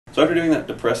So after doing that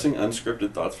depressing,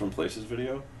 unscripted Thoughts from Places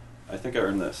video, I think I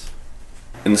earned this.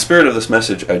 In the spirit of this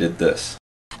message, I did this.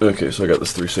 Okay, so I got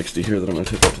this 360 here that I'm going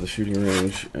to take out to the shooting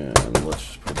range, and let's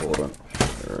just put a bullet on,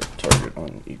 or a target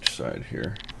on each side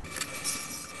here.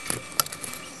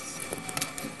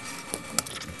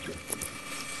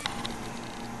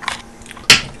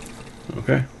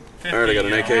 Okay. Alright, I got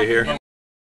an AK here.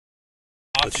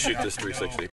 Let's shoot this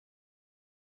 360.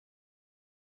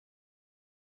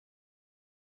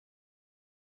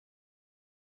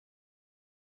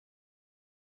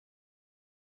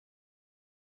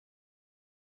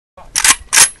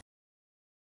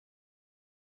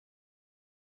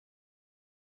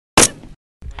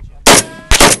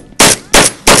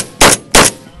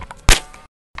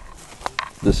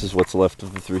 This is what's left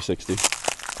of the 360.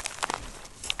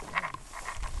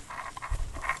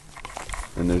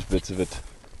 And there's bits of it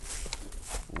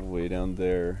way down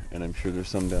there, and I'm sure there's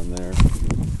some down there.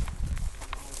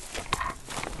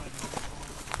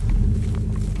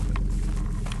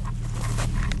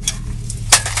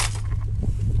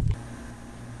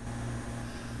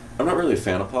 I'm not really a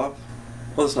fan of pop.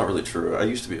 Well, that's not really true. I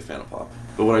used to be a fan of pop.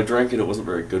 But when I drank it, it wasn't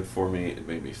very good for me. It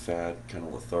made me fat, kind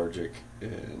of lethargic.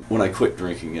 And when I quit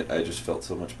drinking it, I just felt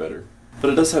so much better. But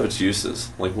it does have its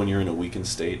uses, like when you're in a weakened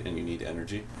state and you need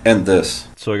energy. And this.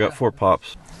 So I got 4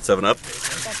 pops. 7-Up.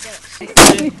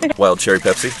 Wild Cherry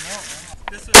Pepsi.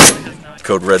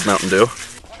 Code Red Mountain Dew.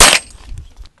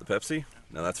 The Pepsi?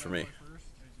 No, that's for me.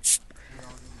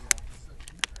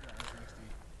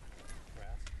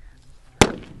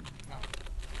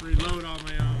 Reload on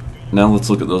my own. Now let's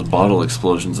look at those bottle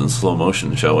explosions in slow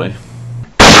motion, shall we?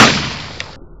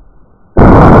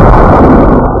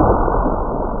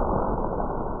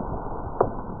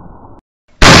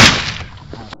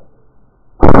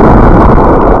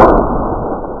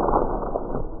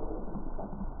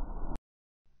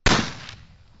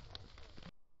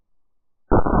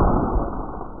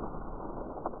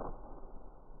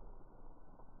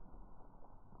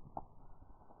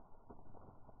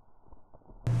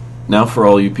 Now for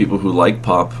all you people who like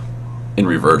pop, in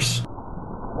reverse.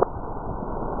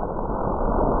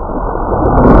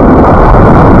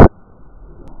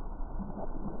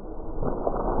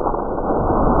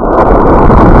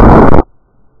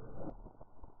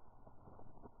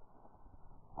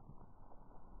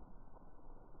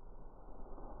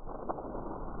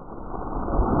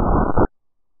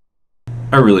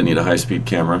 I really need a high-speed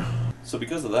camera. So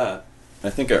because of that, I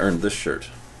think I earned this shirt.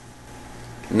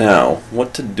 Now,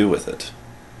 what to do with it?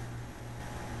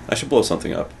 I should blow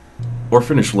something up. Or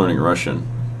finish learning Russian.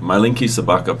 Malinki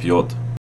Sabaka Pyot.